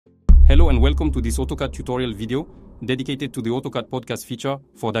Hello and welcome to this AutoCut tutorial video dedicated to the AutoCut Podcast feature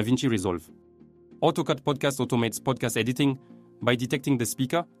for DaVinci Resolve. AutoCut Podcast automates podcast editing by detecting the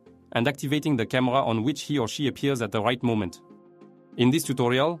speaker and activating the camera on which he or she appears at the right moment. In this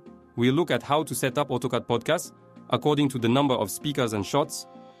tutorial, we'll look at how to set up AutoCut Podcast according to the number of speakers and shots,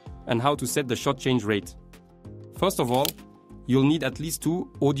 and how to set the shot change rate. First of all, you'll need at least 2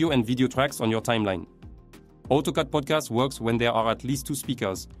 audio and video tracks on your timeline. AutoCut Podcast works when there are at least 2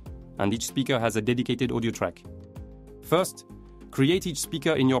 speakers, and each speaker has a dedicated audio track. First, create each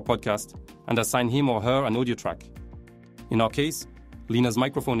speaker in your podcast and assign him or her an audio track. In our case, Lena's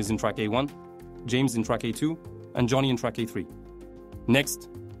microphone is in track A1, James in track A2, and Johnny in track A3. Next,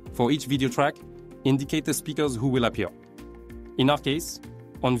 for each video track, indicate the speakers who will appear. In our case,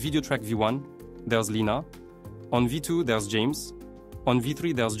 on video track V1, there's Lena, on V2 there's James, on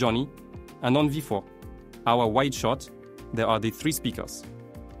V3 there's Johnny, and on V4, our wide shot, there are the 3 speakers.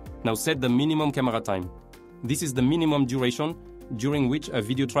 Now set the minimum camera time. This is the minimum duration during which a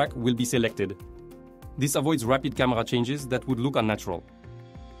video track will be selected. This avoids rapid camera changes that would look unnatural.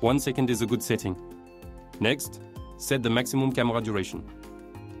 1 second is a good setting. Next, set the maximum camera duration.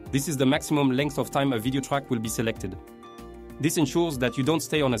 This is the maximum length of time a video track will be selected. This ensures that you don't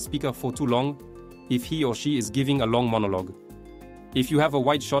stay on a speaker for too long if he or she is giving a long monologue. If you have a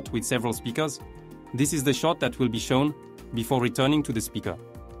wide shot with several speakers, this is the shot that will be shown before returning to the speaker.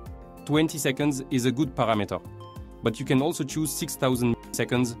 20 seconds is a good parameter, but you can also choose 6000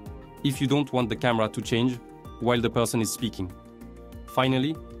 seconds if you don't want the camera to change while the person is speaking.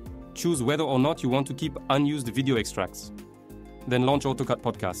 Finally, choose whether or not you want to keep unused video extracts. Then launch AutoCut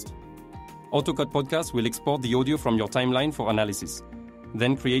Podcast. AutoCut Podcast will export the audio from your timeline for analysis.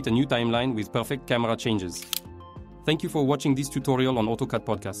 Then create a new timeline with perfect camera changes. Thank you for watching this tutorial on AutoCut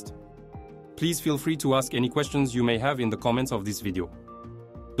Podcast. Please feel free to ask any questions you may have in the comments of this video.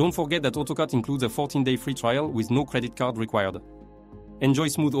 Don't forget that AutoCut includes a 14-day free trial with no credit card required. Enjoy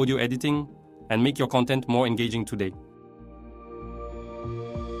smooth audio editing and make your content more engaging today.